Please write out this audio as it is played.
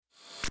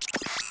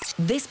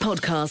This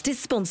podcast is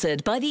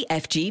sponsored by the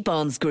FG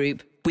Barnes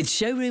Group, with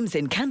showrooms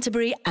in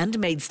Canterbury and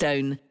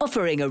Maidstone,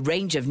 offering a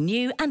range of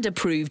new and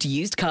approved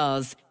used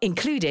cars,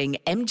 including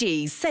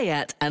MG,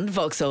 Seat and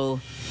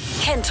Vauxhall.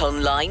 Kent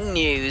Online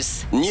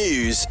News.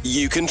 News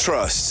you can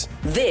trust.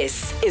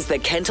 This is the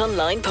Kent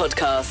Online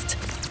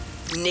Podcast.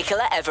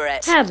 Nicola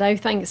Everett. Hello,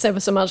 thanks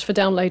ever so much for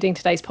downloading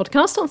today's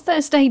podcast on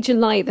Thursday,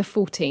 July the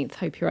 14th.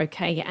 Hope you're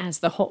okay as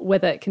the hot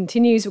weather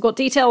continues. We've got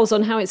details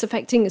on how it's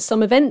affecting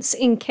some events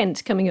in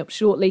Kent coming up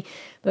shortly.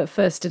 But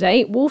first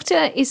today,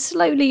 water is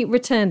slowly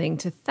returning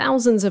to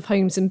thousands of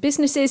homes and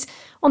businesses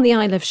on the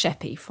Isle of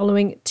Sheppey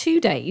following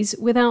 2 days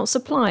without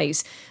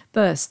supplies.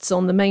 Bursts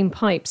on the main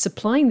pipe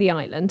supplying the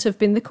island have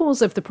been the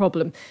cause of the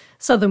problem.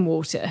 Southern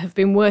Water have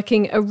been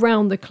working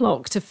around the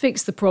clock to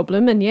fix the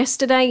problem, and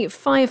yesterday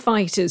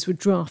firefighters were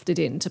drafted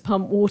in to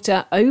pump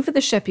water over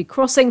the Sheppey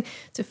crossing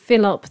to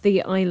fill up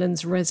the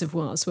island's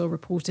reservoirs. Well,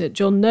 reporter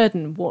John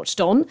Nurden watched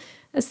on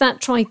as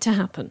that tried to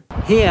happen.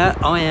 Here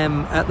I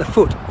am at the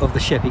foot of the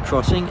Sheppey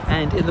crossing,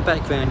 and in the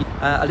background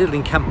a little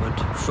encampment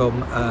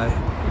from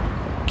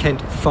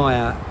Kent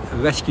Fire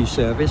Rescue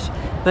Service.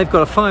 They've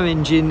got a fire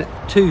engine,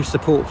 2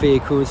 support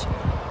vehicles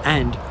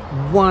and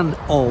one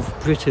of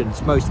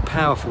Britain's most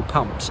powerful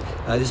pumps.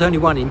 There's only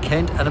one in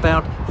Kent and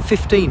about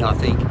 15, I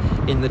think,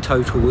 in the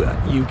total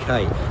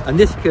UK. And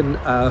this can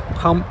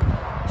pump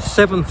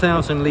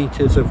 7,000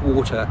 litres of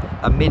water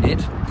a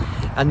minute.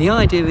 And the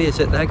idea is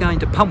that they're going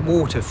to pump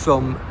water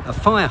from a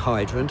fire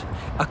hydrant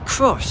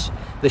across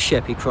the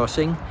Sheppey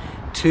crossing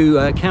to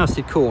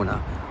Cowsted Corner,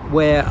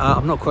 where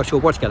I'm not quite sure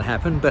what's going to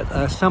happen,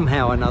 but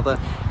somehow or another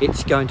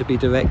it's going to be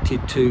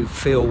directed to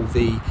fill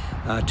the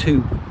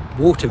 2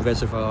 water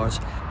reservoirs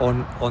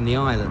on the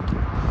island.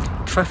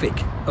 Traffic,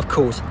 of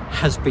course,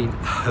 has been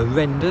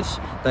horrendous.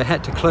 They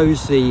had to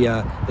close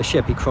the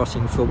Sheppey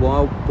crossing for a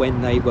while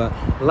when they were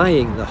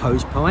laying the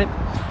hose pipe,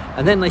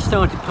 and then they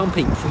started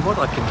pumping. From what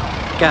I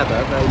can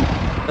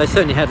gather, they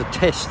certainly had a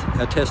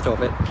test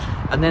of it,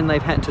 and then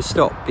they've had to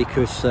stop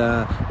because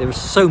there was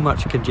so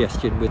much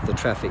congestion with the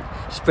traffic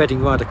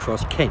spreading right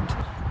across Kent.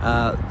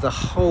 The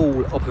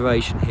whole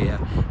operation here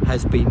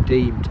has been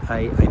deemed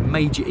a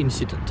major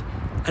incident.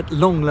 At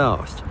long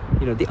last,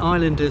 you know, the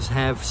islanders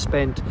have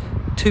spent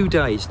 2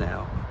 days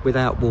now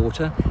without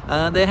water.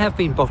 There have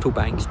been bottle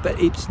banks, but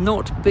it's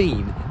not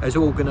been as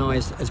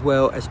organised as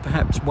well as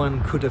perhaps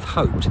one could have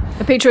hoped.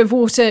 A picture of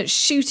water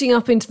shooting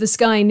up into the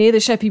sky near the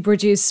Sheppey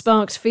bridges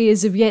sparked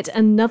fears of yet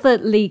another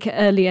leak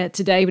earlier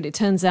today, but it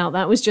turns out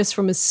that was just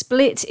from a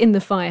split in the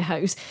fire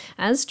hose.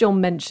 As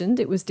John mentioned,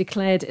 it was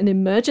declared an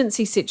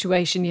emergency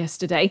situation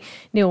yesterday.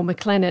 Neil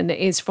McLennan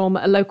is from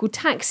a local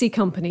taxi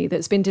company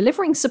that's been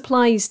delivering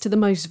supplies to the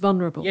most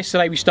vulnerable.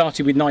 Yesterday we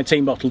started with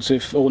 19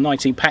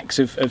 packs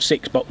of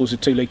 6 bottles of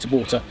 2 litre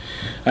water,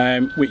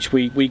 which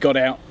we got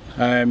out.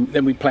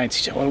 Then we planned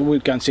to, we'll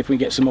go and see if we can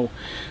get some more.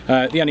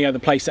 The only other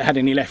place that had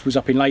any left was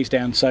up in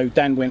Laysdown, so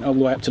Dan went all the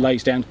way up to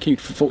Laysdown, queued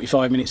for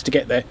 45 minutes to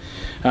get there,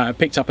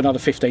 picked up another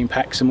 15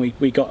 packs, and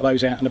we got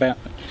those out and about.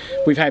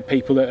 We've had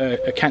people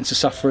that are cancer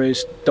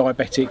sufferers,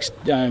 diabetics,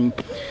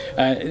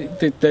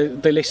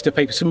 the list of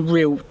people, some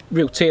real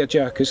tear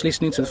jerkers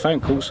listening to the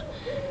phone calls.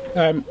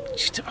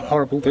 It's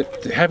horrible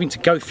that they're having to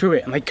go through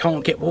it and they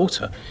can't get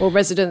water. Well,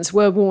 residents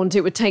were warned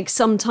it would take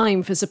some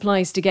time for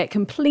supplies to get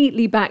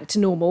completely back to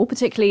normal,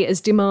 particularly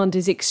as demand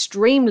is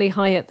extremely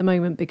high at the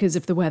moment because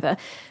of the weather.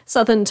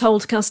 Southern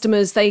told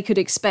customers they could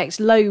expect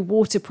low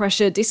water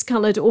pressure,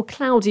 discoloured or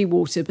cloudy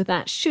water, but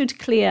that should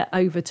clear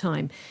over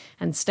time.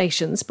 And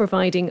stations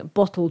providing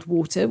bottled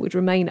water would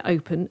remain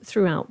open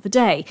throughout the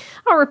day.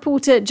 Our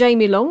reporter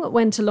Jamie Long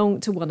went along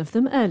to one of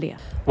them earlier.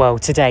 Well,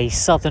 today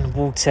Southern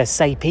Water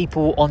say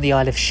people on the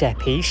Isle of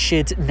Sheppey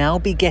should now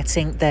be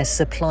getting their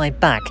supply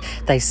back.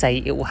 They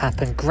say it will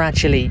happen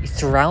gradually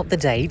throughout the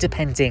day,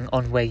 depending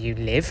on where you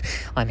live.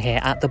 I'm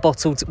here at the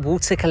bottled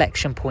water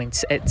collection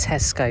point at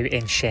Tesco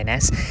in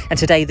Sheerness, and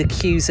today the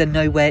queues are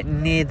nowhere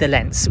near the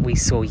lengths we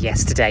saw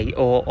yesterday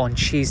or on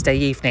Tuesday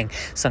evening.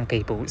 Some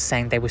people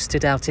saying they were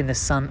stood out in the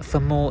sun for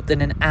more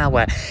than an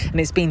hour, and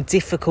it's been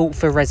difficult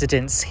for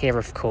residents here,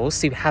 of course,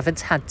 who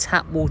haven't had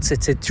tap water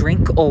to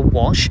drink or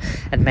wash,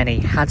 and many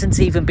hadn't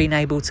even been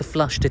able to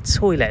flush the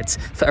toilet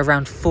for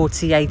around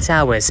 48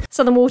 hours.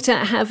 Southern Water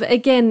have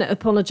again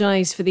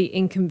apologised for the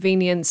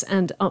inconvenience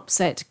and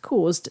upset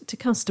caused to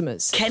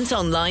customers. Kent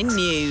Online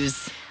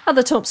News.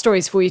 Other top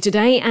stories for you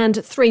today,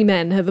 and 3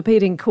 men have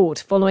appeared in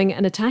court following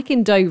an attack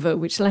in Dover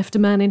which left a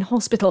man in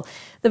hospital.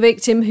 The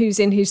victim, who's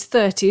in his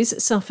 30s,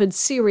 suffered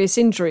serious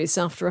injuries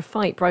after a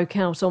fight broke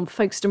out on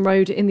Folkestone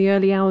Road in the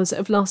early hours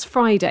of last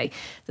Friday.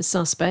 The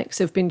suspects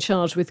have been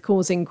charged with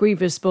causing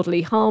grievous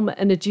bodily harm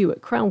and are due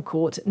at Crown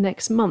Court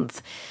next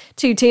month.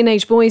 2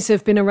 teenage boys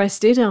have been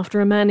arrested after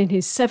a man in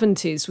his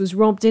 70s was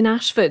robbed in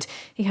Ashford.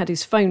 He had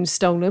his phone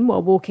stolen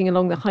while walking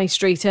along the high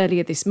street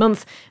earlier this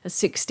month. A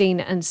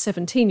 16 and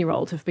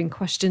 17-year-old have been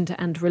questioned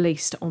and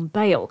released on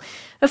bail.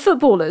 A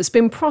footballer's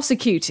been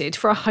prosecuted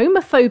for a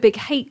homophobic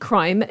hate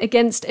crime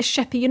against a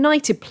Sheppey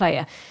United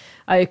player.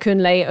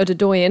 Ayokunle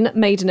Odedoyin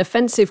made an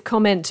offensive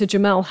comment to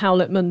Jamal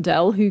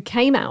Howlett-Mundell, who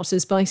came out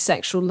as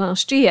bisexual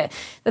last year.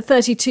 The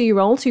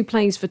 32-year-old, who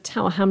plays for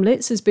Tower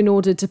Hamlets, has been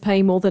ordered to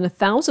pay more than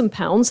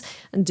 £1,000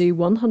 and do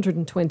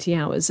 120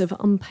 hours of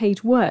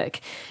unpaid work.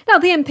 Now,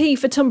 the MP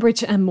for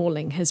Tonbridge and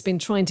Malling has been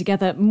trying to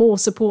gather more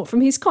support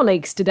from his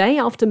colleagues today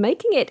after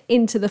making it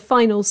into the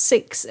final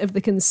 6 of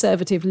the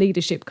Conservative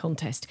leadership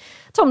contest.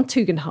 Tom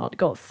Tugendhat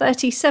got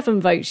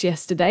 37 votes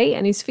yesterday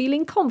and is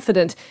feeling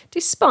confident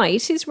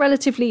despite his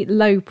relatively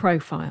low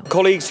profile.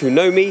 Colleagues who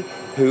know me,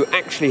 who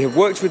actually have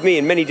worked with me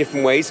in many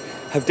different ways,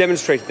 have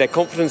demonstrated their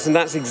confidence, and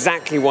that's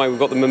exactly why we've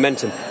got the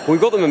momentum.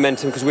 We've got the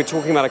momentum because we're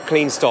talking about a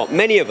clean start.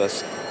 Many of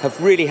us have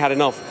really had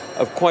enough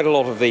of quite a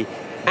lot of the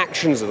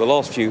actions of the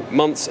last few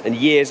months and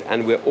years,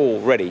 and we're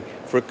all ready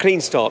for a clean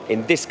start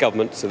in this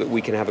government so that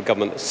we can have a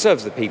government that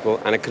serves the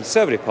people and a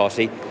Conservative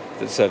Party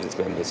that serves its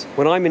members.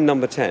 When I'm in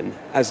number 10,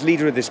 as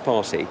leader of this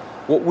party,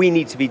 what we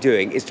need to be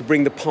doing is to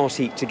bring the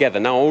party together.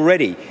 Now,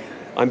 already,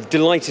 I'm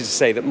delighted to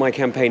say that my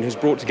campaign has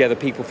brought together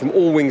people from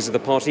all wings of the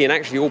party and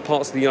actually all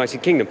parts of the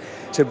United Kingdom.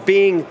 So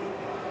being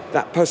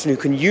that person who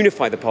can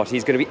unify the party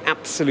is going to be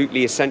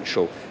absolutely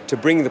essential to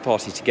bringing the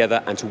party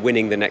together and to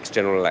winning the next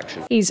general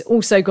election. He's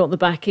also got the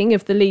backing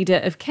of the leader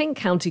of Kent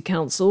County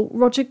Council,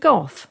 Roger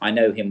Gough. I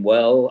know him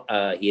well.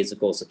 He is, of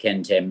course, a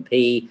Kent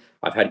MP.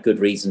 I've had good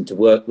reason to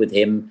work with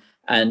him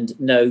and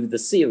know the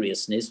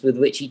seriousness with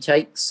which he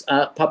takes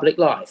public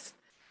life.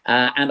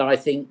 And I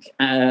think,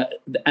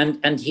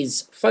 and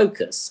his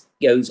focus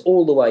goes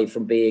all the way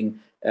from being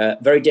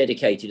very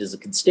dedicated as a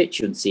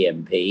constituency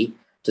MP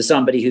to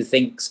somebody who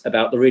thinks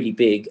about the really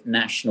big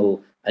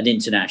national and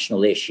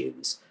international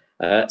issues.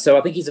 So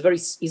I think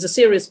he's a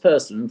serious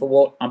person for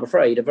what I'm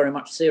afraid are very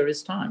much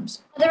serious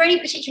times. Are there any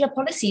particular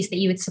policies that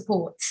you would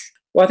support?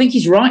 Well, I think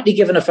he's rightly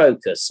given a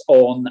focus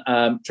on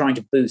trying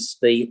to boost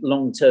the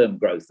long-term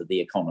growth of the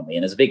economy,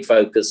 and there's a big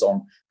focus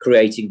on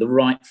creating the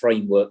right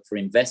framework for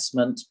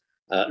investment,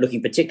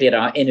 looking particularly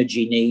at our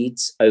energy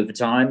needs over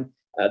time.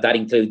 That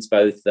includes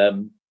both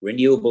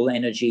renewable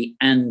energy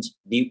and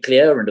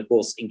nuclear. And of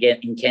course,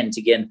 in Kent,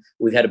 again,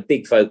 we've had a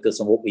big focus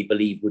on what we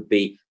believe would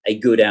be a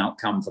good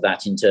outcome for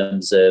that in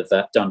terms of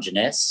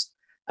Dungeness.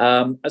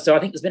 So I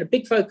think there's been a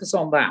big focus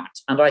on that.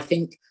 And I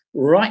think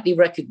rightly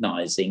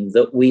recognising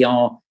that we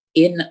are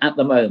in, at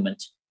the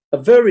moment, a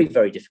very,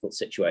 very difficult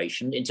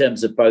situation in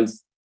terms of both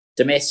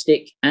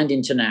domestic and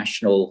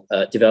international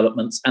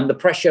developments and the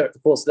pressure,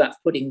 of course, that's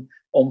putting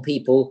on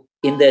people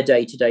in their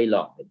day-to-day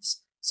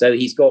lives. So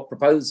he's got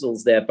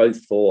proposals there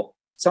both for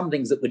some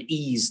things that would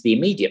ease the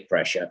immediate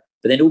pressure,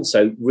 but then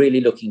also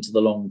really looking to the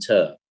long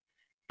term.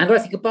 And I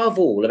think above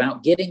all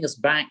about getting us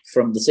back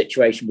from the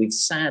situation we've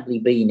sadly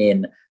been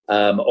in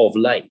of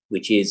late,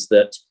 which is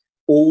that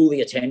all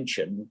the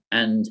attention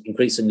and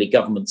increasingly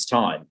government's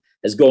time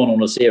has gone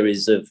on a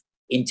series of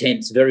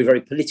intense, very, very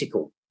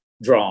political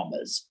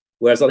dramas.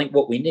 Whereas I think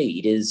what we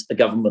need is a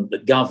government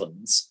that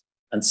governs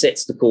and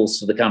sets the course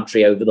for the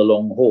country over the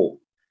long haul.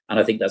 And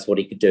I think that's what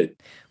he could do.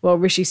 Well,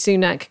 Rishi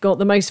Sunak got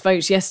the most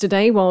votes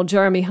yesterday, while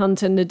Jeremy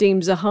Hunt and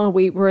Nadeem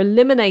Zahawi were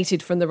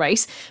eliminated from the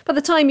race. By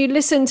the time you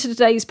listen to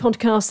today's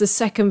podcast, the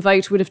second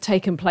vote would have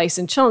taken place,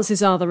 and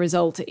chances are the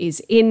result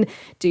is in.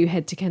 Do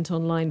head to Kent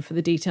Online for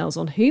the details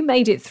on who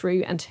made it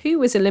through and who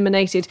was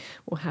eliminated.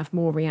 We'll have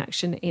more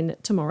reaction in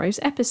tomorrow's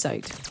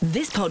episode.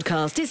 This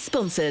podcast is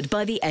sponsored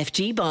by the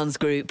FG Barnes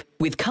Group,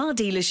 with car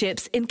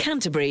dealerships in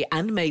Canterbury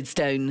and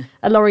Maidstone.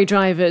 A lorry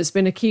driver has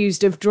been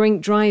accused of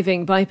drink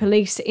driving by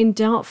police in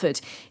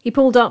Dartford. He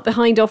pulled up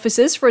behind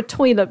officers for a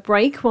toilet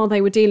break while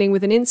they were dealing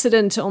with an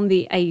incident on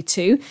the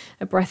A2.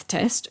 A breath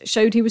test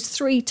showed he was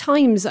 3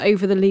 times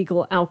over the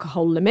legal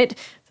alcohol limit.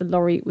 The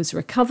lorry was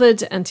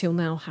recovered and he'll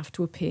now have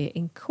to appear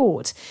in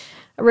court.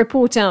 A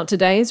report out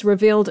today has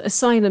revealed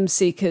asylum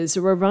seekers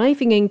are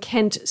arriving in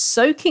Kent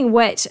soaking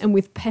wet and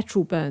with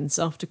petrol burns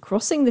after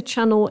crossing the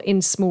channel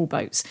in small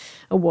boats.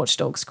 A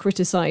watchdog's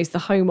criticised the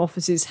Home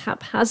Office's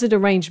haphazard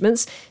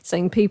arrangements,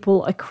 saying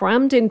people are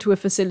crammed into a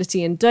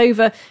facility in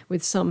Dover,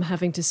 with some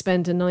having to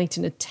spend a night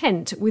in a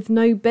tent with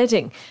no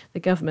bedding. The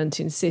government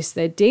insists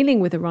they're dealing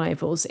with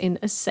arrivals in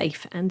a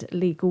safe and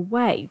legal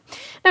way.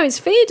 Now, it's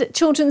feared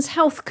children's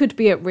health could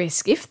be at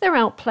risk if they're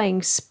out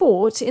playing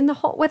sport in the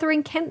hot weather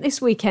in Kent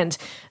this weekend.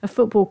 A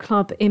football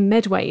club in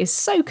Medway is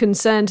so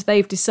concerned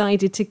they've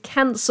decided to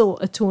cancel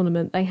a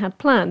tournament they had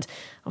planned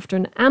after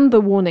an amber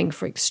warning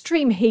for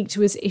extreme heat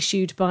was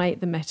issued by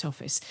the Met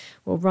Office.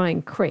 Well,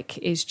 Ryan Crick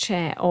is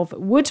chair of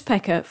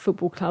Woodpecker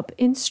Football Club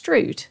in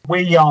Strood.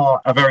 We are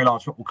a very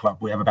large football club.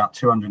 We have about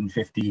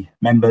 250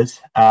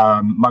 members,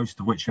 most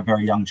of which are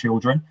very young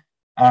children.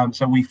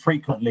 So we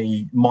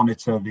frequently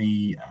monitor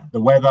the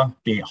weather,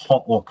 be it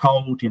hot or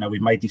cold. You know,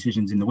 we've made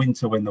decisions in the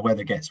winter when the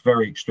weather gets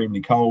very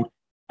extremely cold.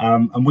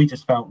 And we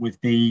just felt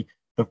with the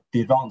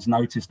advance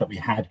notice that we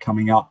had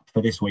coming up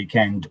for this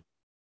weekend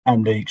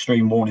and the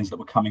extreme warnings that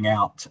were coming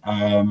out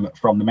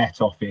from the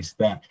Met Office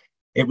that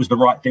it was the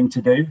right thing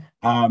to do.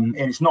 And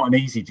it's not an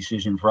easy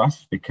decision for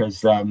us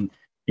because,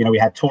 we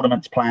had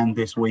tournaments planned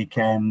this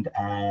weekend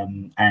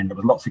and there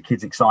were lots of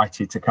kids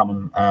excited to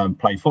come and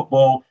play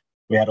football.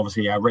 We had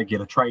obviously our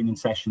regular training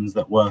sessions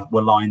that were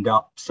lined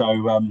up.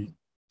 So,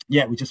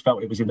 we just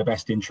felt it was in the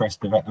best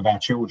interest of our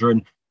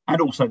children and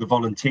also the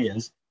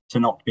volunteers to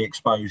not be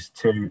exposed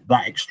to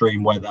that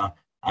extreme weather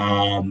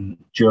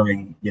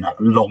during,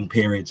 long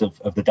periods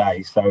of the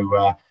day.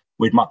 So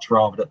we'd much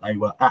rather that they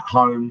were at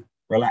home,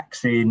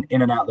 relaxing,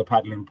 in and out of the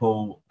paddling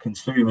pool,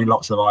 consuming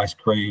lots of ice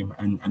cream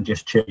and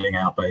just chilling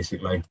out,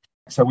 basically.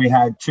 So we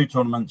had 2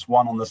 tournaments,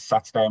 one on the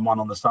Saturday and one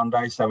on the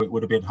Sunday. So it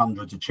would have been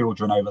hundreds of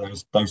children over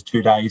those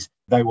 2 days.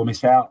 They will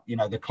miss out.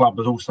 The club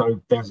was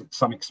also, there's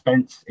some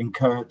expense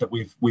incurred that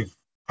we've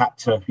had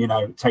to,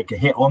 take a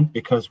hit on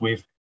because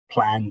we've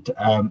planned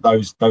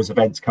those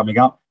events coming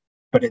up.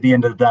 But at the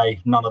end of the day,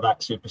 none of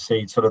that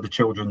supersedes sort of the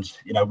children's,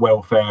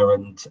 welfare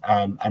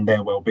and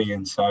their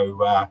well-being.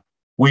 So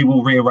we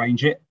will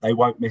rearrange it. They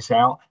won't miss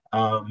out.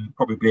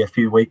 Probably a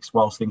few weeks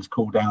whilst things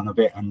cool down a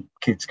bit and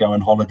kids go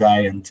on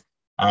holiday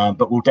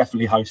but we'll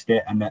definitely host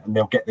it, and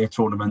they'll get their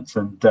tournaments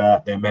and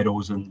their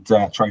medals and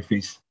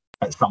trophies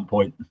at some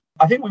point.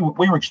 I think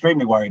we were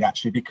extremely worried,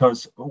 actually,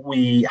 because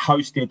we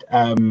hosted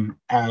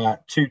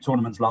 2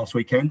 tournaments last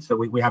weekend. So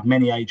we have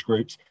many age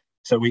groups.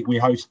 So we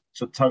host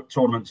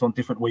tournaments on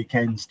different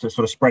weekends to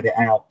sort of spread it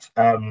out,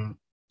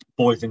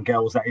 boys and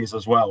girls, that is,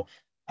 as well.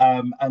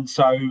 And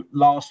so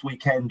last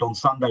weekend on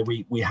Sunday,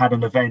 we had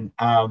an event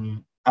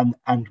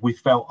and we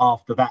felt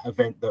after that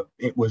event that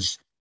it was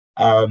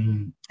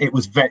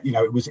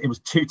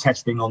too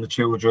testing on the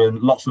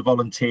children. Lots of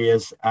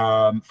volunteers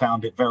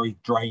found it very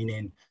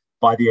draining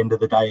by the end of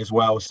the day as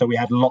well. So we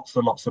had lots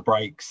of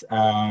breaks.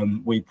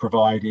 We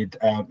provided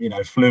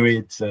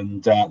fluids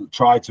and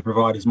tried to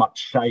provide as much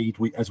shade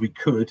as we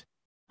could.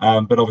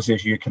 But obviously,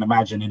 as you can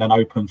imagine, in an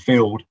open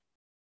field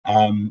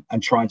and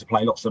trying to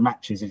play lots of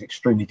matches is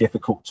extremely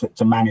difficult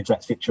to manage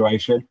that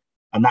situation.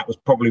 And that was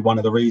probably one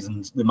of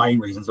the main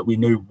reasons that we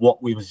knew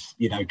what we was,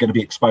 going to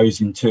be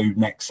exposing to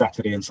next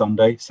Saturday and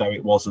Sunday. So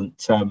it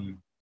wasn't,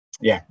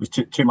 it was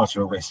too much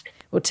of a risk.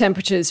 Well,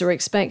 temperatures are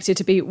expected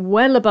to be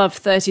well above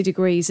 30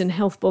 degrees, and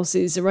health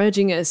bosses are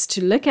urging us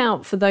to look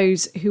out for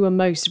those who are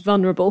most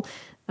vulnerable.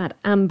 That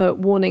amber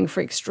warning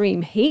for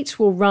extreme heat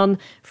will run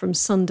from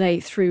Sunday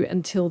through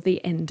until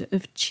the end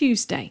of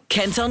Tuesday.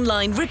 Kent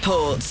Online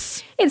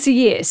reports. It's a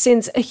year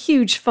since a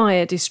huge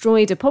fire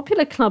destroyed a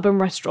popular club and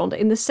restaurant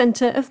in the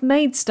centre of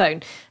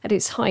Maidstone. At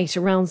its height,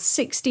 around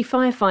 60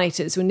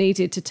 firefighters were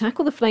needed to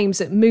tackle the flames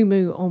at Moo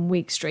Moo on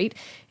Week Street.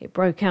 It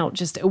broke out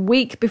just a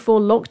week before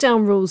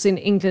lockdown rules in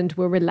England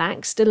were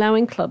relaxed,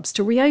 allowing clubs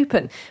to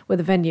reopen, where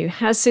the venue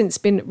has since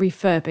been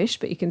refurbished,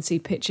 but you can see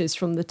pictures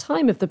from the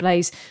time of the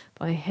blaze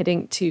by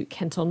heading to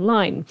Kent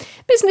Online.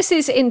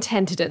 Businesses in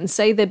Tenterden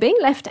say they're being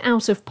left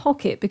out of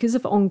pocket because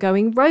of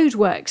ongoing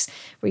roadworks.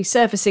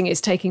 Resurfacing is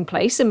taking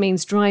place and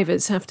means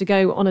drivers have to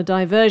go on a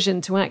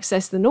diversion to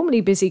access the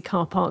normally busy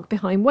car park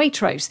behind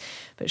Waitrose.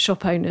 But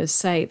shop owners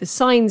say the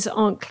signs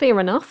aren't clear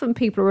enough and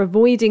people are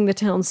avoiding the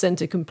town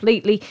centre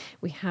completely.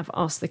 We have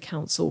asked the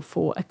council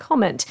for a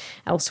comment.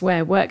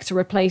 Elsewhere, work to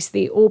replace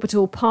the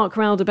Orbital Park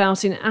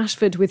roundabout in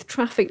Ashford with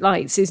traffic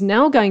lights is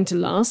now going to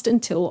last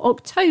until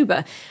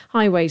October.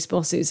 Highways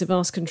bosses have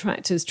asked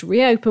contractors to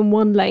reopen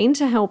one lane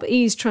to help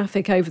ease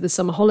traffic over the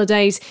summer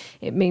holidays.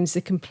 It means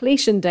the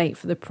completion date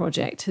for the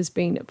project has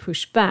been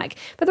pushed back.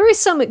 But there is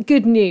some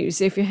good news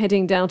if you're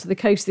heading down to the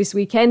coast this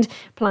weekend.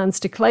 Plans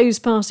to close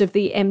part of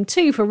the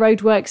M2 for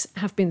roadworks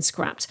have been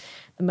scrapped.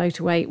 The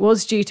motorway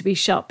was due to be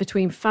shut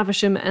between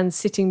Faversham and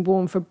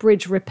Sittingbourne for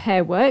bridge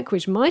repair work,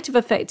 which might have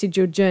affected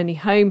your journey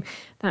home.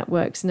 That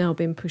work's now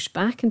been pushed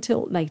back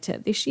until later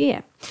this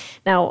year.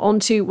 Now, on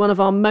to one of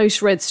our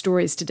most read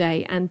stories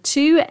today, and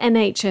 2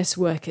 NHS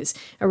workers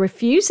are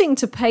refusing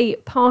to pay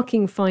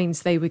parking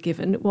fines they were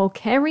given while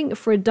caring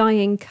for a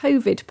dying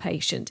COVID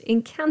patient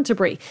in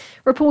Canterbury.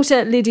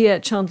 Reporter Lydia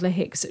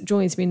Chantler-Hicks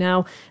joins me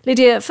now.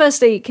 Lydia,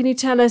 firstly, can you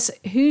tell us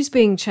who's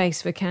being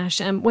chased for cash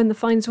and when the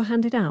fines were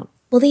handed out?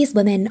 Well, these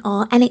women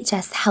are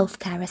NHS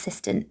healthcare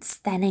assistants.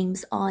 Their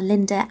names are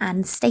Linda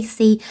and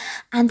Stacey,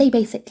 and they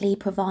basically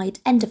provide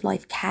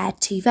end-of-life care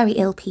to very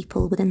ill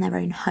people within their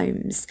own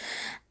homes.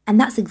 And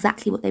that's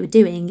exactly what they were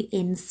doing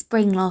in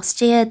spring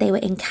last year. They were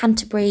in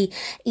Canterbury,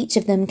 each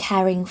of them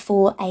caring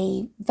for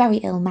a very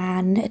ill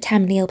man, a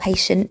terminally ill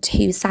patient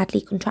who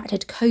sadly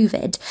contracted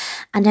COVID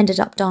and ended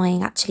up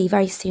dying actually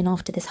very soon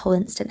after this whole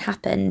incident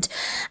happened.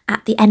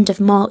 At the end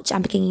of March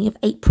and beginning of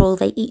April,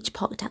 they each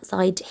parked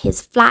outside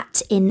his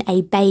flat in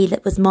a bay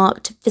that was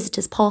marked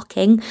visitors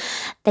parking.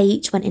 They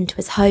each went into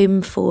his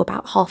home for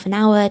about half an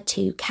hour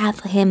to care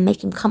for him,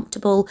 make him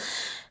comfortable,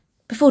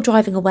 before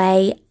driving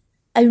away,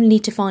 only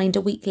to find a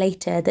week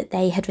later that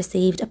they had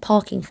received a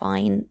parking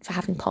fine for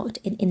having parked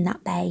in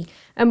that bay.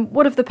 And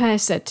what have the pair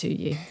said to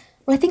you?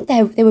 Well, I think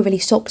they were really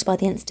shocked by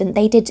the incident.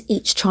 They did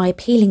each try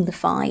appealing the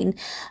fine,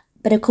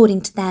 but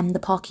according to them, the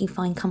parking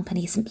fine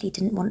company simply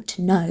didn't want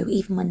to know,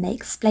 even when they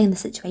explained the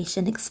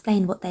situation,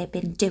 explained what they had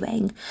been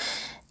doing.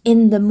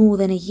 In the more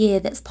than a year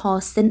that's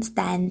passed since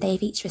then,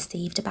 they've each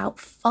received about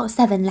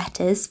 7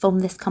 letters from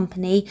this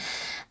company.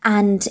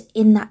 And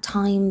in that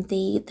time,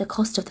 the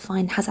cost of the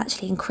fine has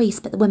actually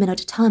increased, but the women are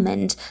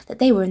determined that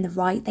they were in the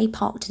right. They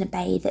parked in a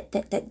bay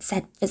that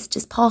said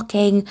visitors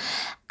parking,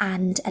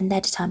 and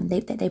they're determined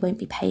that they won't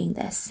be paying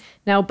this.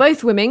 Now,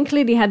 both women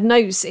clearly had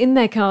notes in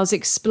their cars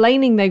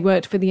explaining they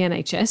worked for the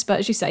NHS, but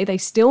as you say, they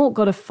still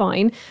got a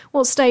fine.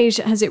 What stage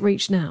has it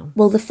reached now?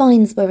 Well, the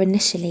fines were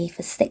initially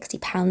for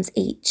 £60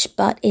 each,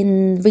 but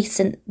in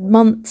recent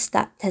months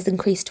that has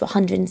increased to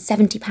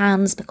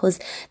 £170 because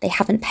they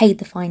haven't paid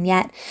the fine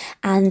yet.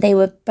 And they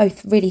were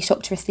both really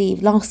shocked to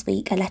receive last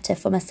week a letter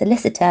from a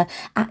solicitor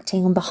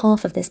acting on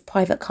behalf of this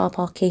private car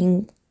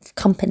parking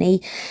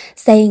company,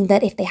 saying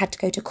that if they had to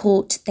go to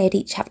court, they'd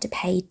each have to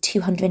pay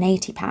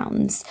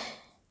 £280.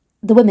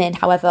 The women,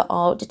 however,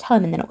 are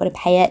determined they're not going to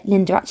pay it.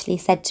 Linda actually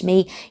said to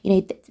me,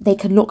 they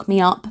can lock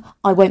me up,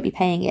 I won't be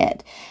paying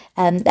it.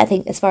 I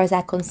think as far as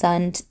they're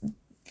concerned,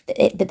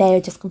 that they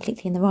are just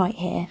completely in the right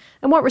here.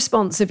 And what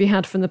response have you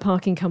had from the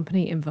parking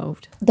company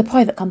involved? The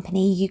private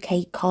company,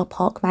 UK Car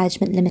Park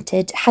Management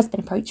Limited, has been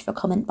approached for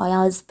comment by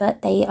us,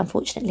 but they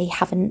unfortunately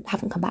haven't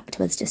come back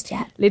to us just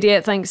yet.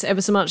 Lydia, thanks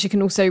ever so much. You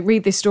can also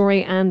read this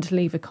story and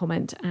leave a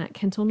comment at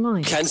Kent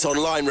Online. Kent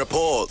Online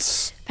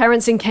reports.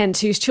 Parents in Kent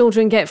whose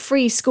children get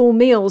free school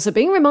meals are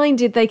being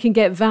reminded they can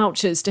get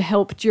vouchers to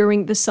help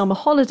during the summer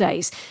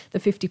holidays. The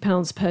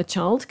 £50 per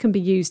child can be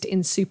used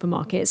in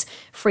supermarkets.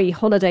 Free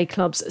holiday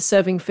clubs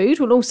serving food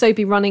will also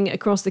be running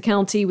across the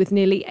county, with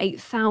nearly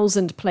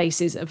 8,000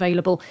 places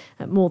available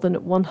at more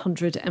than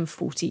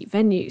 140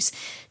 venues.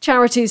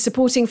 Charities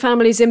supporting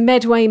families in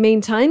Medway,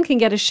 meantime, can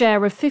get a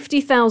share of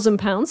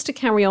 £50,000 to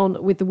carry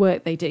on with the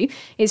work they do.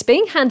 It's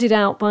being handed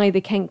out by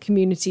the Kent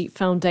Community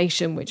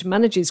Foundation, which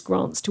manages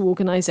grants to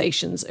organisations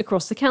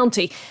across the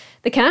county.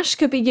 The cash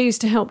could be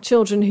used to help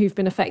children who've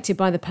been affected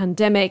by the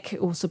pandemic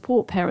or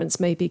support parents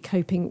maybe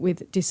coping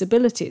with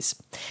disabilities.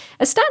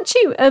 A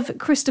statue of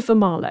Christopher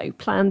Marlowe,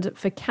 planned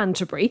for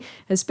Canterbury,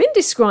 has been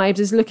described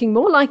as looking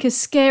more like a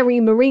scary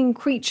marine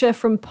creature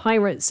from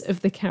Pirates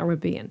of the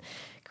Caribbean.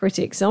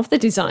 Critics of the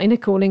design are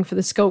calling for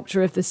the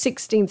sculpture of the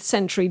 16th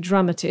century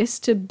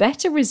dramatist to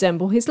better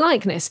resemble his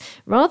likeness,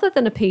 rather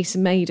than a piece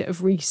made of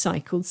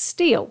recycled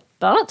steel.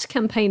 But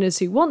campaigners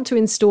who want to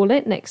install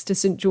it next to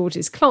St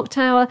George's Clock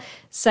Tower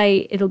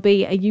say it'll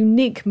be a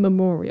unique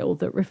memorial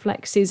that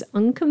reflects his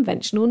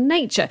unconventional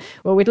nature.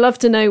 Well, we'd love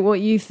to know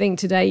what you think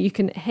today. You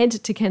can head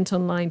to Kent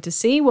Online to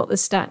see what the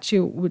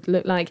statue would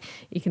look like.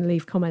 You can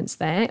leave comments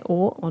there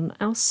or on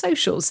our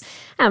socials.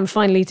 And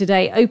finally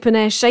today, Open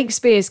Air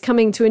Shakespeare is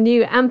coming to a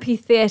new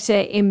amphitheatre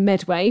in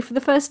Medway for the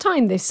first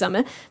time this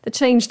summer. The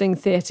Changeling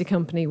Theatre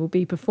Company will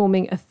be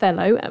performing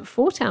Othello at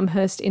Fort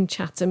Amherst in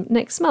Chatham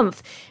next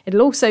month.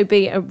 It'll also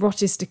be at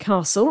Rochester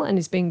Castle and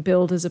is being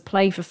billed as a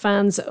play for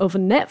fans of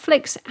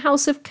Netflix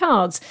House of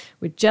Cards,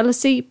 with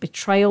jealousy,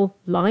 betrayal,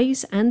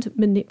 lies and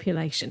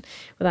manipulation.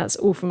 Well, that's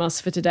all from us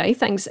for today.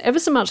 Thanks ever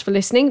so much for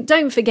listening.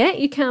 Don't forget,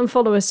 you can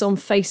follow us on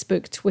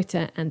Facebook,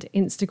 Twitter and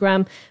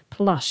Instagram.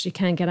 Plus, you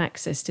can get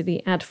access to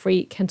the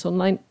ad-free Kent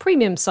Online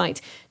premium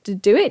site. To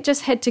do it,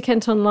 just head to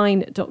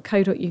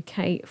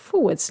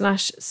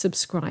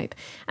kentonline.co.uk/subscribe.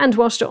 And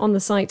whilst you're on the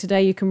site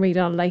today, you can read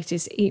our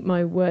latest Eat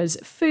My Words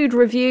food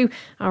review.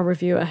 Our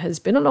reviewer has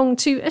been along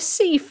to a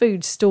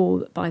seafood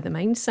stall by the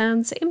main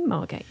sands in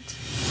Margate.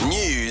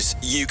 News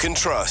you can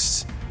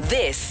trust.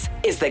 This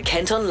is the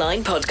Kent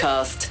Online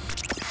Podcast.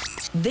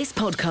 This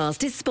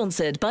podcast is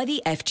sponsored by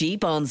the FG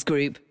Barnes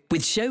Group,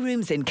 with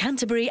showrooms in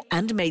Canterbury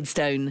and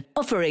Maidstone,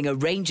 offering a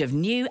range of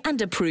new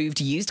and approved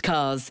used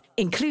cars,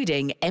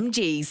 including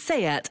MG,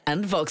 Seat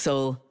and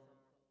Vauxhall.